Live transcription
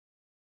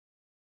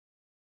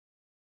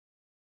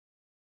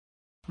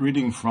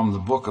Reading from the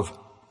book of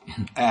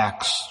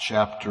Acts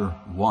chapter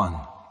 1.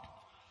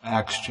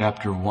 Acts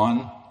chapter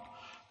 1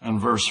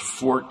 and verse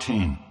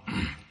 14.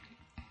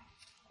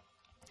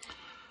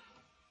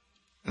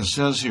 It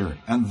says here,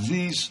 and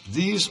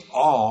these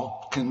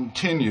all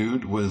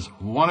continued with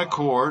one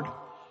accord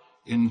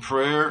in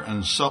prayer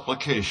and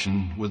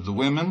supplication with the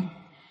women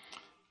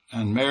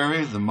and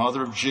Mary, the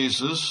mother of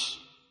Jesus,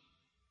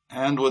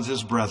 and with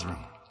his brethren.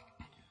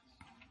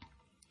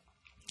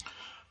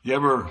 You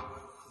ever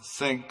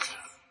think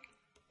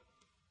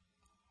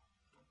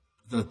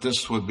that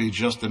this would be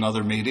just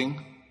another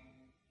meeting?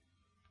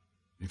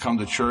 You come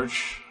to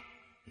church,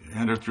 you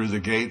enter through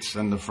the gates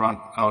in the front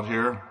out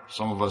here.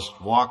 Some of us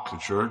walk to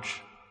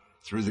church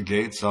through the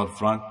gates out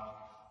front.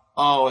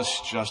 Oh,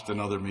 it's just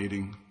another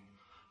meeting.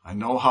 I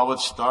know how it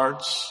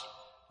starts.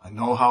 I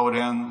know how it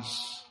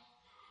ends.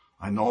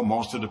 I know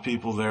most of the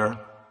people there.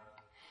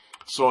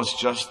 So it's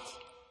just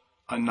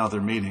another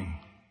meeting.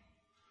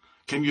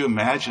 Can you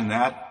imagine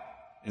that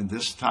in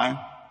this time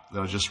that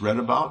I just read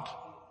about?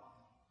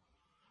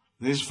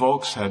 These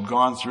folks had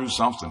gone through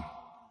something.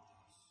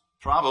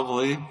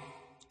 Probably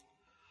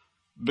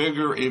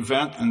bigger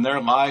event in their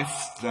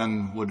life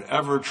than would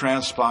ever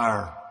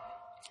transpire.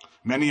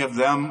 Many of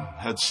them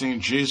had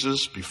seen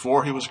Jesus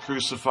before he was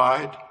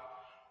crucified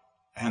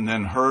and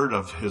then heard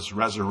of his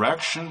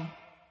resurrection,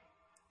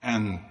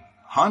 and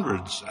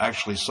hundreds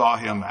actually saw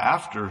him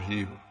after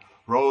he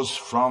rose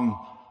from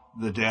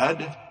the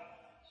dead,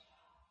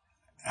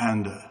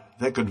 and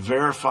they could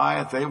verify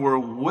it. They were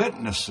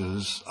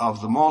witnesses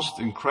of the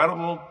most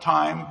incredible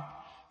time,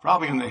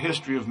 probably in the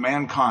history of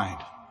mankind.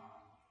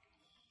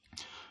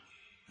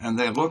 And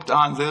they looked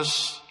on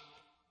this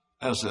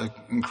as an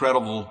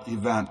incredible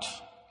event.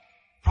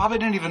 Probably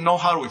didn't even know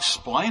how to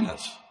explain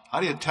it. How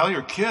do you tell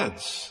your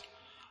kids?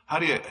 How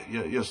do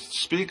you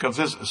speak of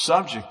this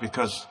subject?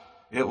 Because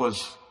it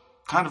was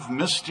kind of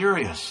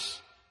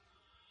mysterious.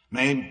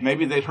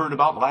 Maybe they'd heard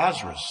about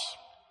Lazarus.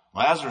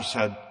 Lazarus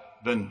had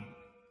been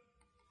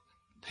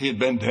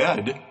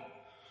dead,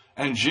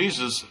 and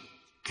Jesus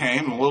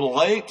came a little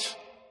late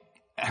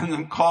and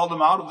then called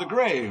him out of the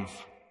grave.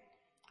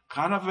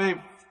 Kind of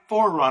a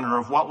forerunner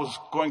of what was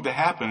going to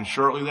happen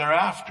shortly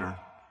thereafter.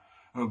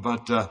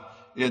 But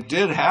it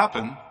did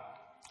happen,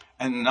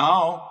 and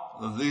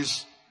now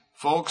these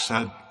folks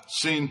had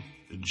seen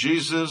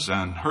Jesus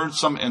and heard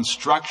some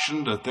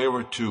instruction that they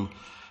were to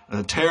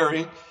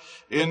tarry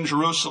in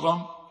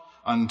Jerusalem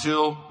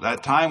until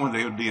that time when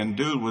they would be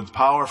endued with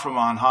power from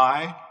on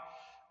high.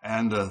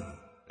 And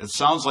it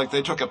sounds like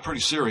they took it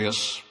pretty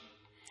serious.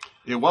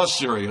 It was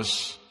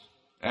serious.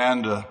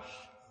 And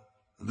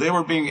they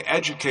were being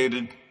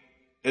educated,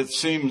 it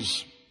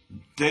seems,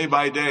 day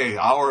by day,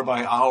 hour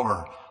by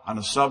hour, on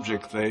a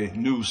subject they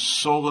knew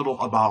so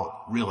little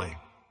about, really.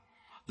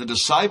 The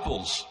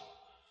disciples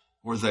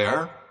were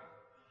there,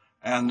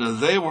 and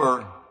they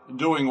were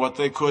doing what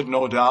they could,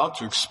 no doubt,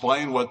 to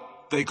explain what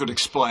they could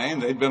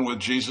explain. They'd been with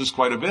Jesus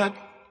quite a bit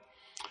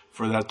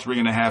for that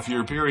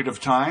 3.5-year period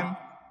of time.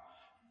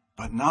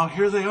 But now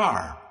here they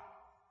are.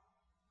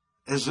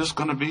 Is this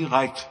going to be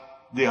like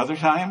the other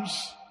times?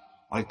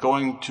 Like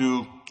going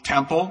to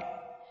temple?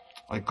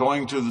 Like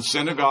going to the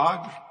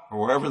synagogue? Or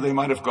wherever they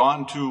might have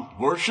gone to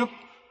worship?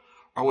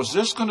 Or was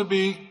this going to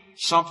be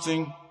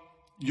something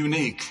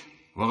unique?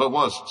 Well, it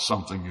was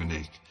something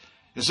unique.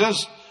 It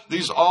says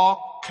these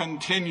all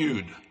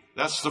continued.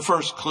 That's the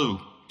first clue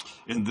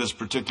in this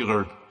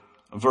particular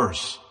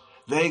verse.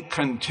 They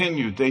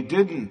continued. They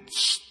didn't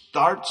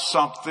start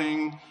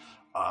something,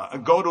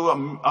 go to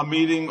a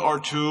meeting or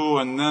two,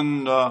 and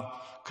then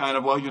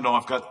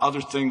I've got other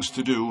things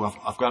to do.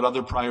 I've got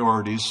other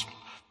priorities.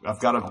 I've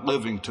got a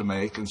living to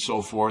make and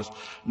so forth.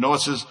 No, it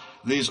says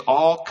these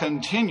all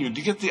continued.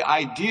 You get the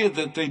idea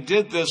that they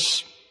did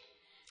this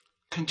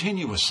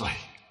continuously,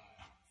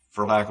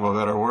 for lack of a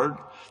better word.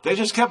 They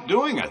just kept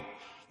doing it.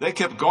 They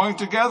kept going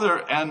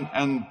together,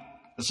 and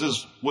it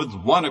says with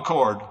one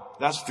accord.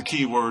 That's the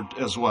key word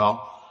as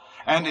well.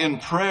 And in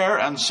prayer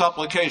and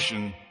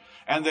supplication.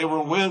 And they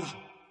were with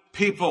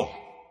people.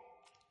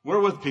 We're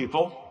with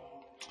people.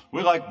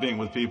 We like being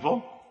with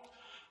people.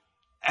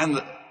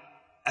 And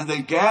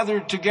they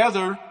gathered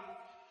together.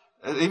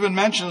 It even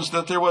mentions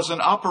that there was an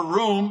upper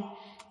room.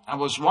 I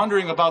was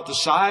wondering about the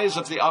size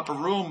of the upper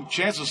room.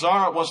 Chances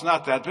are it was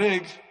not that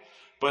big.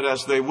 But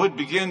as they would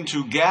begin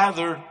to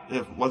gather,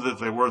 whether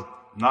they were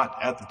not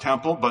at the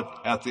temple,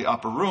 but at the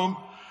upper room,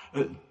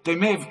 they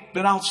may have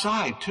been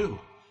outside too.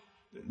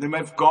 They may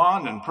have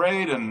gone and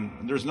prayed,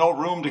 and there's no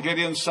room to get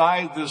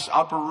inside this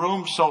upper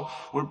room, so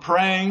we're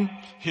praying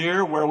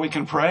here where we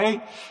can pray,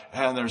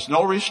 and there's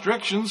no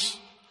restrictions.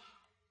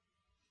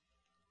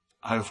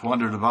 I've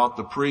wondered about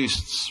the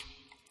priests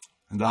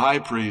and the high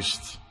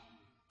priest.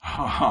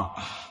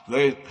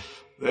 They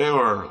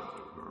were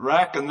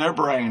racking their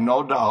brain,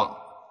 no doubt.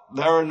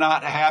 They were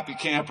not happy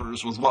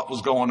campers with what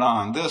was going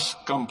on. This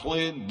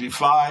completely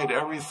defied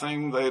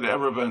everything they'd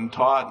ever been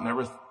taught and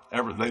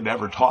they'd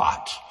ever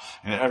taught,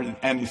 and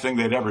anything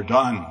they'd ever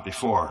done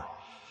before.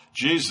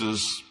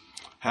 Jesus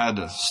had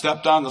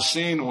stepped on the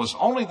scene and was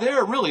only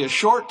there really a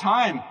short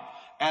time,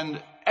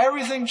 and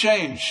everything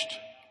changed.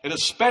 It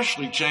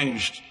especially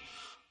changed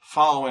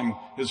following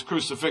his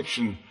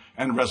crucifixion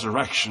and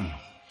resurrection.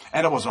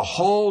 And it was a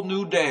whole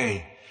new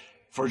day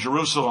for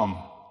Jerusalem.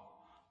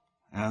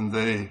 And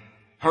they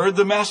heard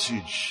the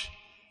message,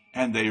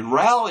 and they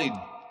rallied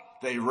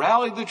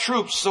the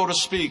troops, so to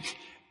speak,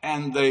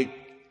 and they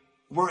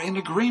were in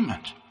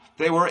agreement.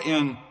 They were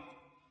in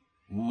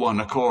one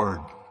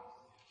accord.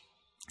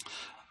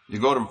 You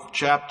go to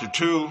chapter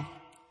 2.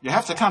 You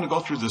have to kind of go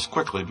through this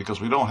quickly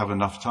because we don't have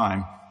enough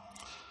time.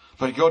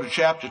 But you go to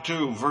chapter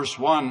 2, verse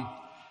 1,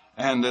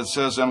 and it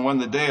says, and when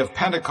the day of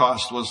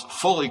Pentecost was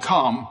fully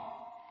come,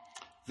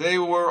 they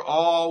were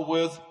all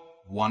with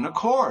one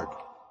accord.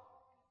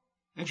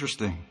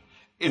 Interesting.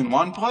 In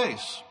one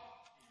place.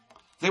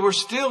 They were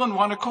still in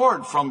one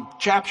accord from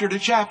chapter to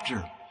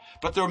chapter.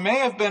 But there may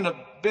have been a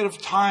bit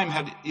of time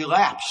had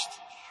elapsed.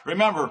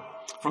 Remember,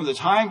 from the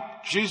time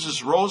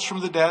Jesus rose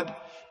from the dead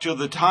till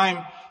the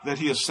time that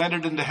he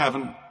ascended into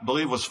heaven, I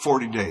believe was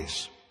 40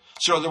 days.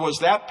 So there was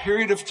that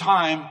period of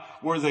time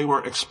where they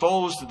were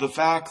exposed to the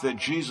fact that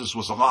Jesus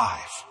was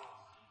alive.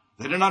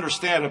 They didn't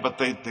understand it, but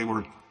they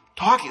were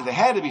talking. They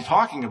had to be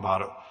talking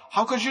about it.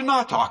 How could you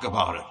not talk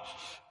about it?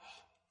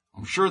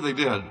 I'm sure they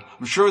did.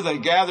 I'm sure they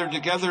gathered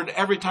together, and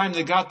every time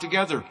they got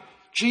together,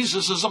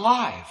 Jesus is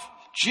alive.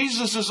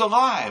 Jesus is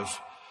alive.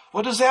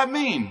 What does that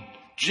mean?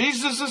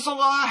 Jesus is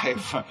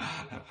alive.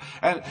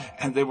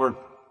 And they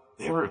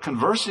were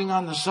conversing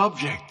on the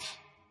subject.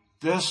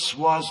 This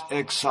was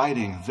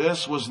exciting.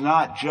 This was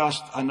not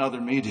just another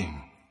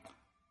meeting.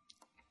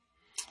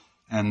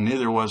 And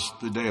neither was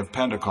the day of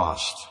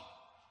Pentecost.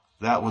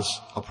 That was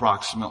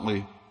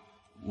approximately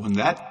when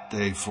that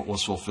day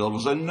was fulfilled,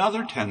 was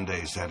another 10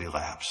 days that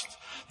elapsed.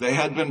 They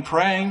had been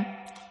praying,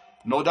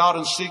 no doubt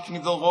in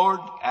seeking the Lord,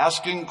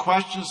 asking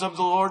questions of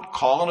the Lord,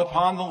 calling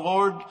upon the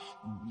Lord,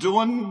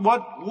 doing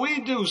what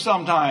we do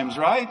sometimes,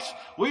 right?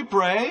 We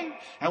pray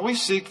and we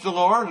seek the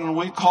Lord and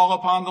we call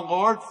upon the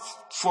Lord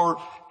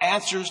for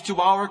answers to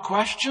our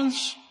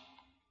questions.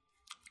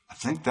 I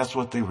think that's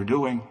what they were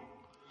doing.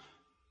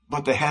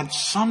 But they had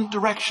some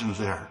direction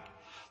there.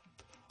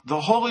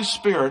 The Holy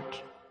Spirit,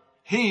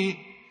 He,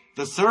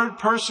 the third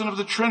person of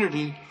the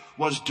Trinity,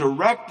 was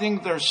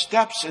directing their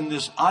steps in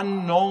this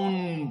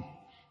unknown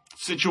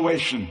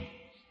situation.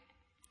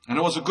 And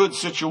it was a good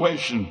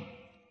situation.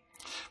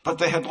 But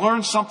they had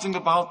learned something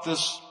about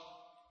this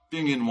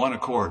being in one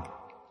accord.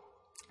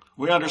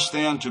 We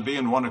understand to be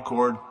in one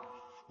accord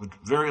would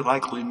very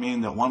likely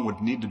mean that one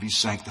would need to be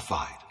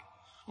sanctified.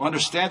 We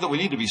understand that we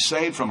need to be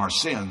saved from our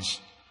sins.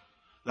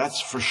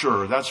 That's for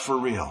sure. That's for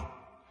real.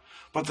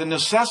 But the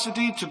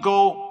necessity to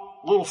go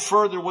a little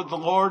further with the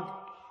Lord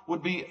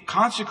would be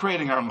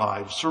consecrating our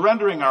lives,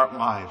 surrendering our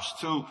lives,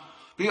 to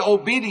be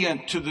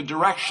obedient to the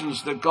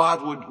directions that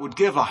God would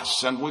give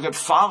us. And we could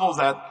follow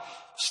that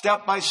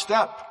step by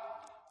step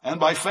and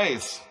by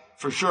faith,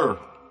 for sure.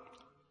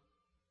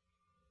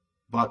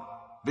 But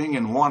being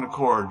in one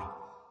accord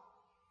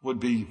would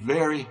be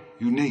very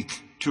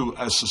unique to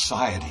a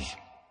society,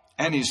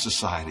 any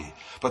society.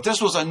 But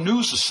this was a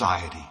new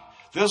society.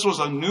 This was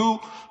a new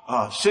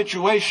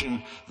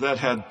situation that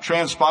had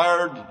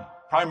transpired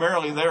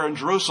primarily there in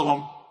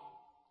Jerusalem.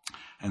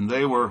 And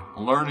they were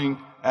learning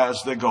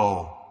as they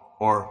go,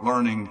 or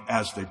learning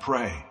as they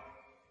pray.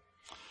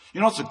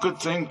 You know, it's a good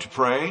thing to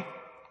pray.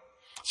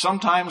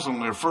 Sometimes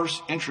when we're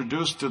first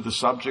introduced to the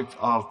subject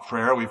of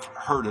prayer, we've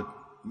heard it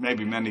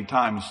maybe many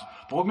times,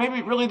 but we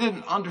maybe really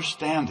didn't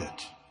understand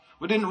it.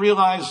 We didn't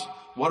realize,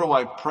 what do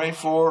I pray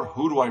for?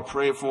 Who do I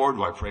pray for?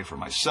 Do I pray for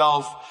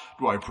myself?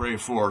 Do I pray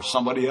for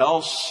somebody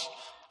else?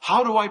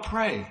 How do I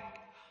pray?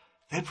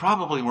 They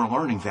probably were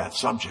learning that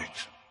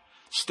subject.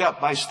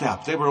 Step by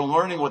step. They were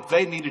learning what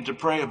they needed to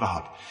pray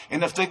about.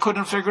 And if they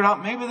couldn't figure it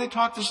out, maybe they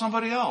talked to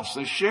somebody else.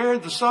 They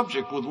shared the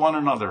subject with one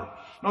another.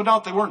 No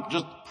doubt they weren't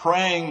just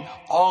praying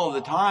all of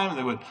the time.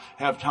 They would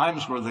have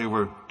times where they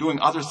were doing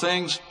other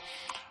things.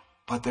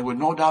 But they would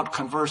no doubt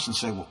converse and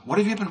say, well, what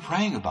have you been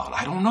praying about?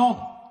 I don't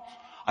know.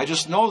 I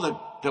just know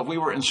that we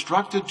were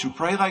instructed to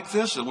pray like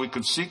this, that we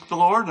could seek the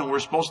Lord, and we're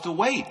supposed to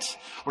wait.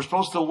 We're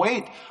supposed to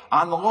wait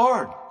on the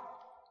Lord.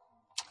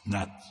 And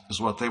that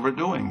is what they were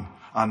doing.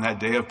 On that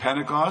day of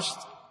Pentecost,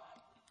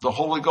 the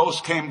Holy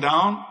Ghost came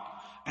down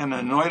and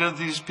anointed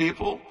these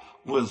people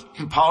with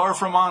power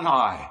from on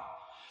high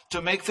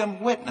to make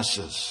them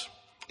witnesses.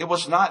 It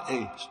was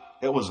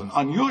an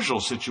unusual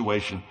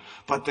situation,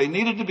 but they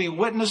needed to be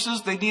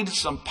witnesses. They needed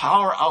some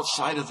power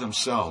outside of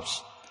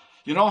themselves.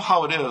 You know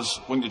how it is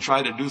when you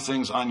try to do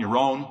things on your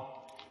own?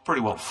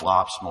 Pretty well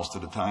flops most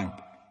of the time.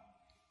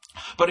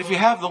 But if you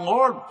have the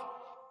Lord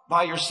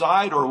by your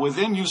side or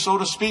within you, so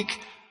to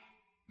speak,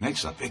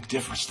 makes a big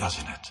difference,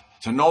 doesn't it?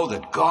 To know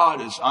that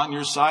God is on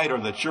your side, or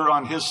that you're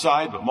on His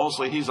side, but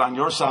mostly He's on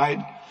your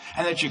side,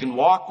 and that you can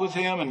walk with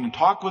Him and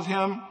talk with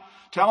Him,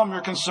 tell Him your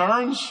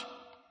concerns,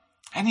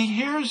 and He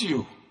hears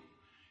you.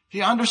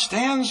 He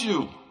understands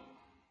you,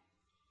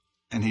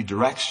 and He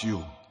directs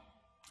you.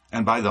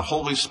 And by the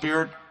Holy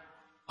Spirit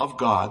of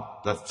God,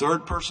 the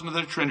third person of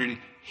the Trinity,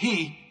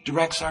 He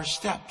directs our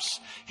steps.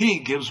 He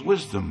gives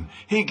wisdom.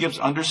 He gives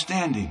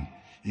understanding.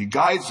 He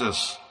guides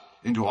us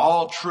into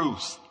all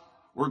truth.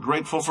 We're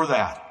grateful for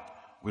that.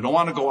 We don't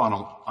want to go on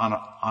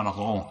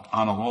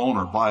alone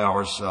or by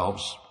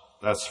ourselves.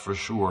 That's for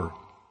sure.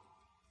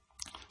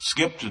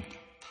 Skip to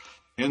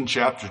in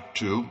chapter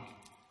 2.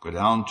 Go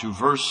down to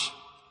verse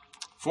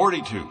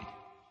 42.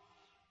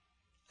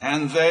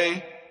 And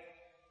they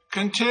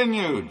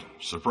continued,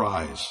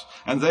 surprise,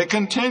 and they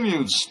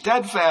continued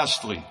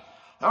steadfastly.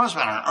 There must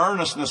have been an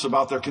earnestness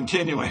about their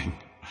continuing.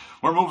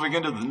 We're moving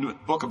into the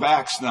book of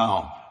Acts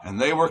now, and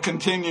they were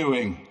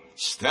continuing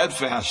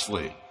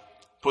steadfastly.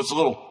 Puts a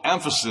little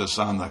emphasis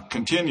on the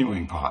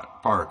continuing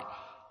part.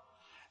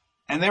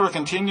 And they were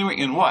continuing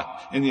in what?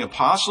 In the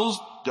apostles'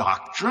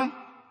 doctrine.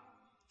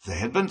 They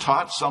had been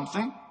taught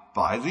something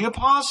by the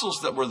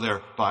apostles that were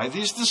there, by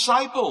these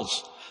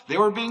disciples. They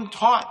were being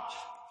taught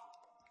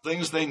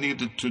things they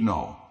needed to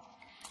know.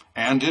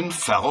 And in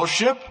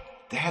fellowship,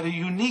 they had a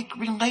unique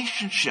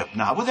relationship,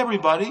 not with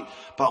everybody,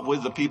 but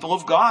with the people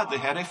of God. They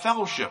had a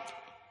fellowship.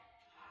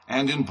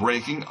 And in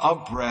breaking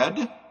of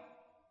bread,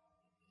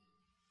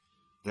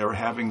 they were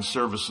having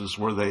services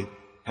where they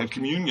had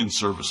communion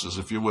services,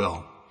 if you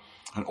will,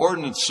 an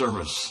ordinance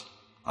service.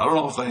 I don't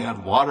know if they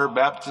had water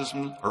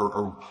baptism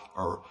or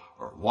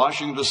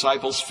washing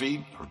disciples'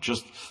 feet or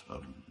just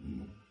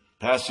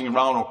passing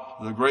around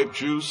the grape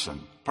juice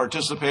and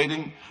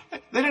participating.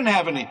 They didn't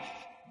have any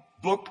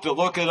book to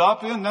look it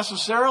up in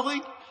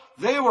necessarily.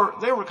 They were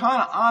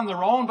kind of on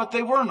their own, but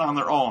they weren't on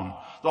their own.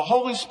 The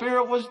Holy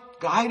Spirit was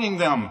guiding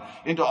them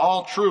into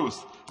all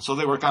truth. So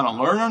they were kind of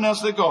learning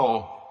as they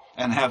go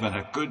and having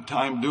a good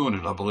time doing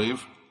it, I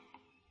believe.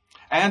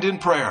 And in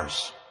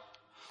prayers.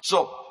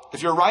 So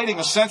if you're writing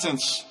a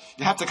sentence,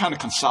 you have to kind of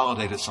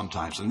consolidate it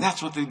sometimes. And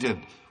that's what they did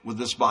with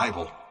this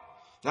Bible.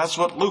 That's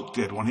what Luke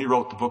did when he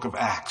wrote the book of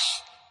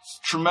Acts. It's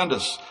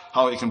tremendous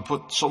how he can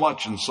put so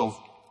much in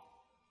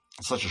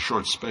such a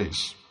short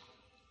space.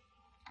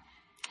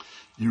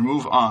 You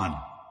move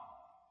on.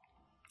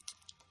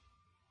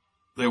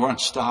 They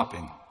weren't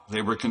stopping.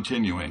 They were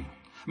continuing.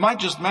 I might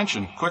just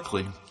mention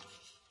quickly,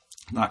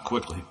 not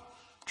quickly,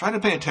 try to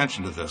pay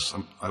attention to this.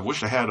 I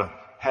wish I had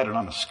it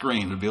on the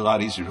screen. It would be a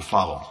lot easier to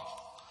follow.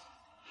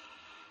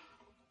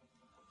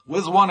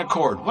 With one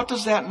accord. What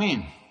does that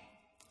mean?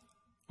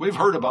 We've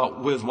heard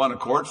about with one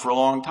accord for a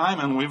long time,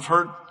 and we've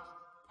heard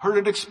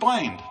it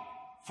explained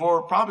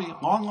for probably a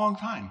long, long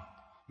time.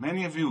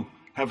 Many of you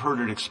have heard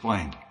it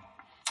explained.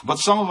 But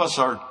some of us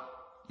are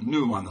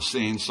new on the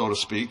scene, so to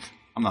speak.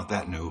 I'm not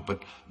that new,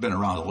 but been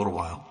around a little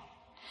while.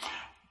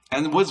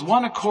 And with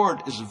one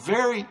accord is a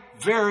very,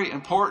 very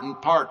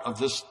important part of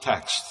this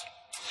text.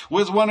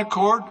 With one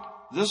accord,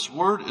 this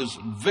word is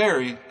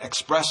very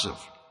expressive.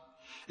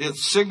 It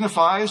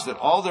signifies that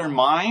all their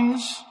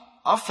minds,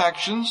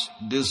 affections,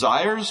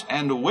 desires,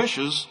 and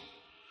wishes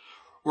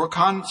were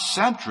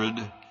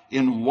concentrated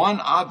in one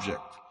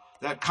object.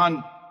 That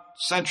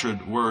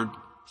concentrated word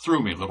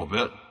threw me a little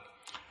bit.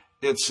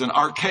 It's an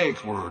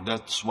archaic word.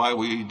 That's why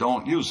we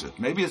don't use it.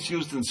 Maybe it's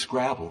used in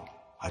Scrabble.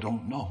 I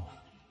don't know.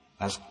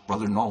 Ask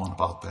Brother Nolan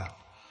about that.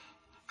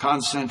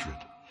 Concentrated.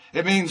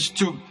 It means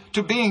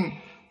to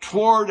being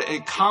toward a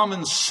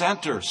common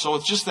center. So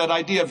it's just that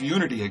idea of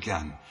unity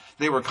again.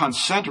 They were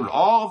concentrated.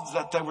 All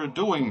that they were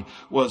doing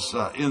was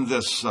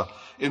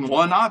in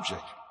one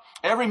object.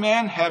 Every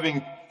man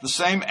having the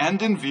same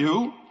end in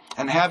view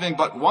and having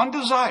but one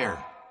desire.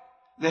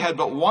 They had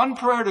but one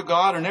prayer to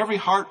God, and every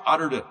heart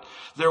uttered it.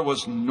 There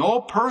was no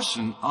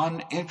person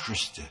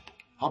uninterested.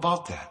 How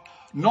about that?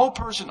 No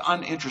person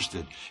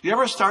uninterested. You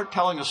ever start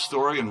telling a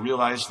story and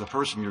realize the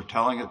person you're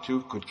telling it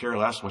to could care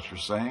less what you're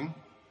saying?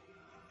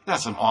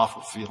 That's an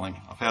awful feeling.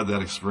 I've had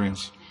that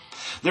experience.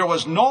 There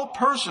was no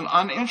person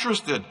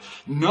uninterested,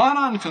 none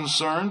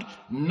unconcerned,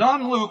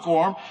 none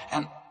lukewarm,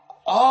 and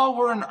all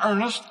were in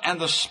earnest,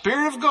 and the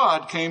Spirit of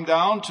God came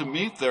down to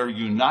meet their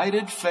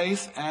united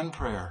faith and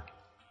prayer.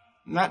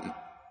 And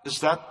is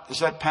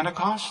that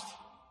Pentecost?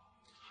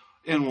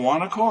 In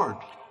one accord.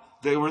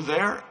 They were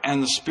there,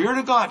 and the Spirit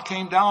of God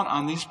came down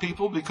on these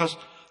people because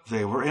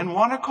they were in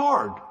one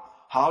accord.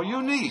 How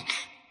unique.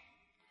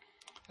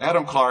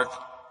 Adam Clark,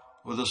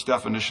 where this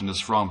definition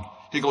is from,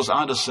 he goes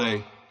on to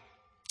say,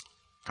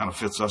 kind of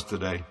fits us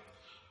today,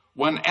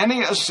 when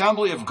any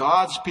assembly of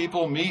God's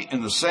people meet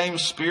in the same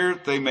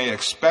spirit, they may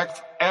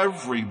expect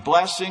every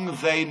blessing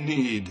they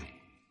need.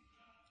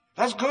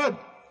 That's good.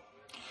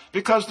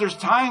 Because there's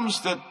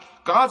times that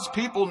God's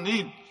people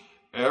need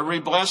every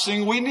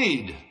blessing we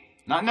need.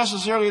 Not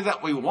necessarily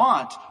that we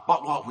want,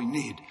 but what we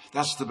need.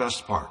 That's the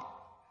best part.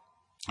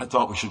 I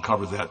thought we should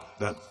cover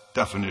that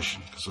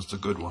definition because it's a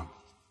good one.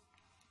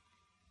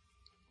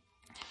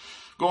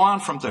 Go on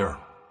from there.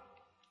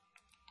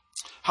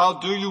 How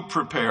do you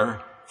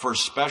prepare for a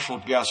special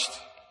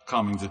guest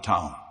coming to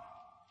town?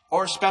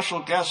 Or a special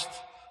guest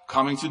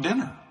coming to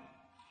dinner?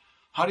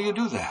 How do you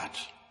do that?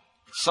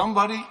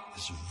 Somebody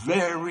is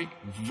very,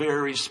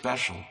 very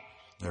special.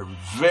 They're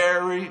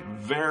very,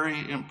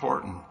 very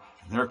important.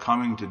 And they're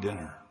coming to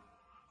dinner.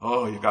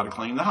 Oh, you got to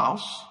clean the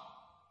house.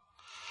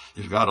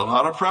 You've got a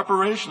lot of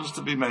preparations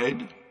to be made.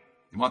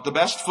 You want the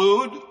best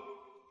food.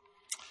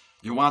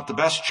 You want the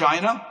best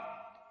china,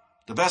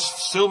 the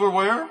best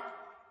silverware,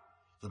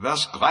 the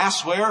best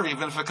glassware,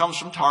 even if it comes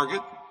from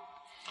Target,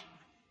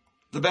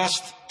 the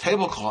best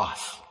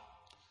tablecloth,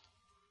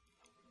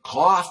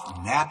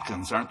 cloth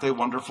napkins. Aren't they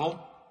wonderful?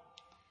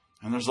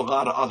 And there's a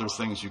lot of other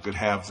things you could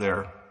have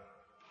there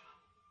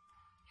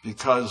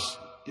because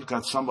you've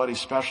got somebody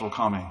special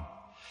coming.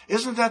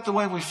 Isn't that the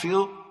way we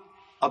feel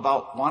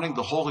about wanting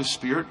the Holy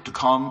Spirit to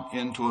come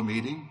into a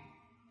meeting?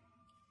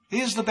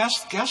 He is the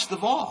best guest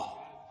of all.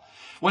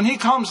 When he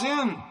comes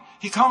in,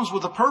 he comes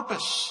with a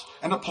purpose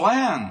and a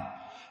plan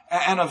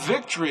and a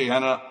victory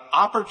and an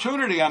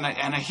opportunity and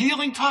a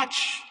healing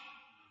touch.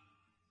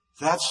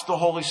 That's the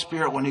Holy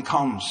Spirit when he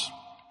comes.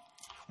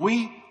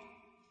 We,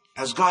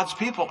 as God's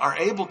people, are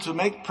able to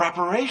make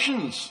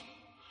preparations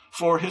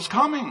for his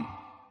coming.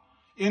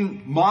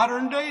 In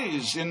modern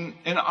days, in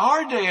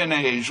our day and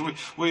age,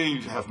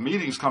 we have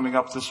meetings coming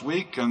up this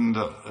week and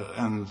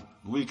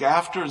week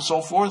after and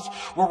so forth,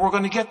 where we're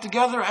going to get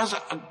together as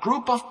a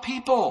group of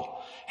people.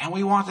 And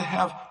we want to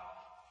have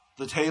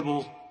the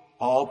table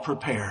all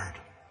prepared,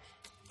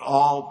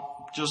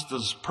 all just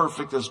as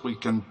perfect as we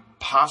can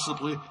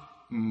possibly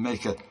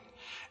make it.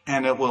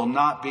 And it will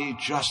not be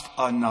just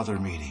another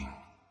meeting.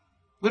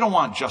 We don't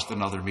want just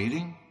another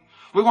meeting.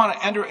 We want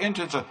to enter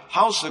into the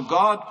house of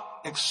God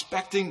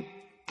expecting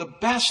the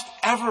best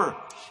ever,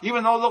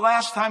 even though the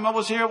last time I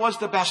was here was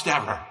the best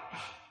ever.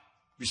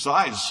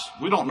 Besides,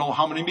 we don't know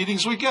how many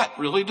meetings we get,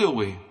 really, do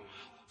we?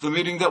 The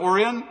meeting that we're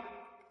in,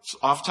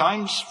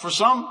 oftentimes, for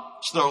some,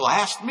 it's their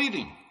last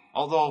meeting.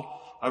 Although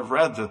I've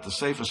read that the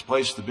safest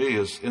place to be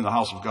is in the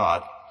house of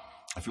God,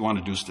 if you want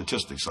to do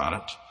statistics on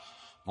it.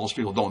 Most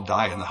people don't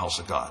die in the house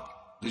of God.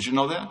 Did you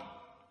know that?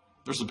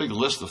 There's a big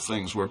list of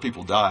things where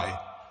people die,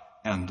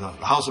 and the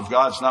house of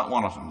God is not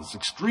one of them. It's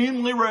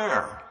extremely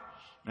rare.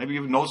 Maybe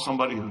you know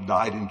somebody who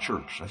died in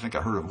church. I think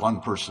I heard of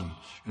one person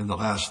in the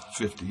last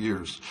 50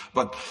 years.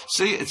 But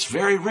see, it's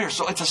very rare.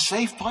 So it's a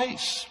safe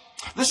place.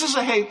 This is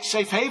a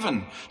safe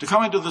haven to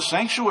come into the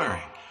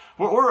sanctuary.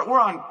 We're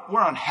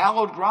on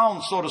hallowed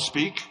ground, so to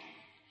speak.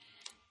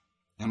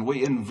 And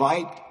we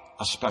invite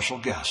a special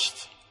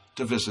guest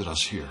to visit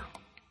us here.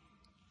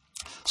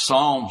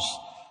 Psalms,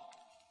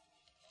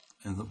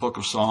 in the book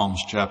of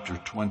Psalms, chapter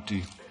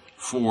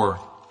 24,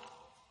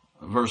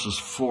 verses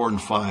 4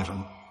 and 5,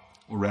 and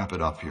we'll wrap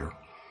it up here.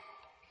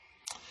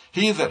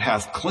 He that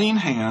hath clean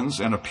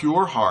hands and a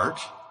pure heart,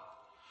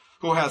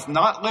 who hath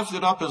not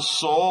lifted up his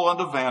soul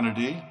unto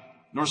vanity,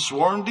 nor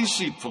sworn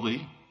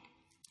deceitfully,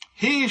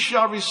 he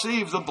shall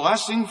receive the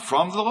blessing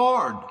from the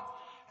Lord,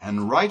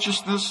 and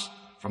righteousness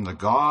from the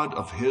God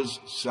of his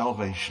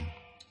salvation.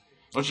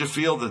 Don't you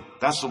feel that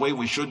that's the way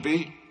we should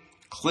be?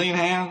 Clean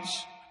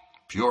hands,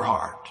 pure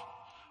heart.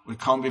 We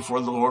come before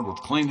the Lord with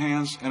clean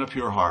hands and a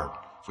pure heart.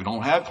 If we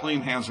don't have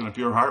clean hands and a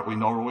pure heart, we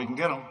know where we can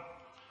get them.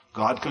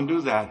 God can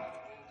do that.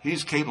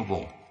 He's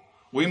capable.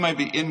 We may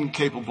be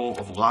incapable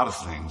of a lot of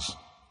things.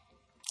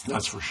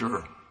 That's for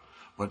sure.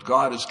 But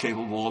God is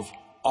capable of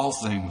all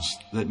things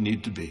that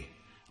need to be.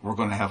 We're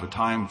going to have a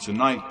time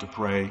tonight to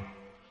pray,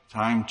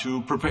 time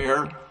to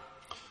prepare,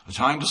 a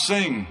time to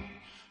sing.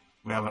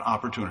 We have an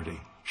opportunity.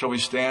 Shall we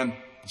stand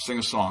and sing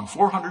a song?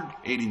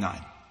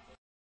 489.